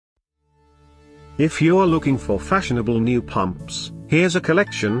If you're looking for fashionable new pumps, here's a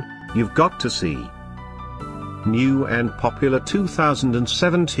collection you've got to see. New and popular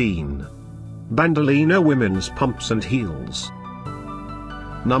 2017 Bandolino Women's Pumps and Heels.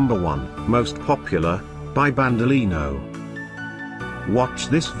 Number 1, Most Popular, by Bandolino. Watch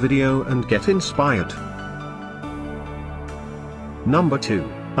this video and get inspired. Number 2,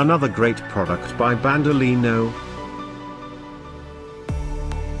 another great product by Bandolino.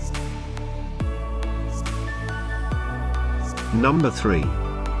 Number 3.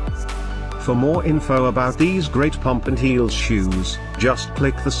 For more info about these great pump and heels shoes, just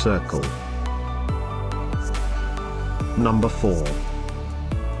click the circle. Number 4.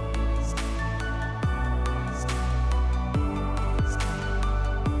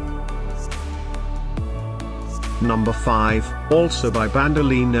 Number 5, also by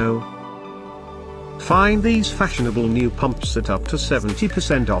Bandolino. Find these fashionable new pumps at up to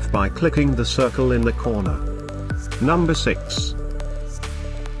 70% off by clicking the circle in the corner. Number 6.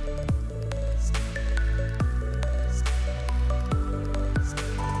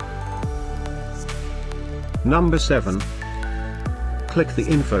 Number 7. Click the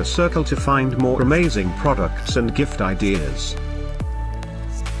info circle to find more amazing products and gift ideas.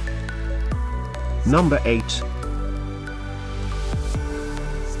 Number 8.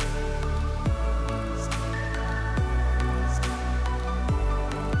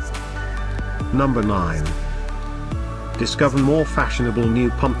 Number 9. Discover more fashionable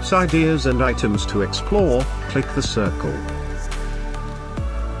new pumps ideas and items to explore, click the circle.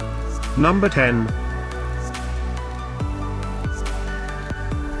 Number 10.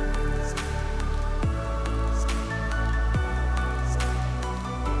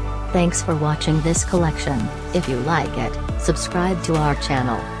 Thanks for watching this collection. If you like it, subscribe to our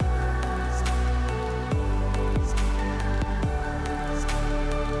channel.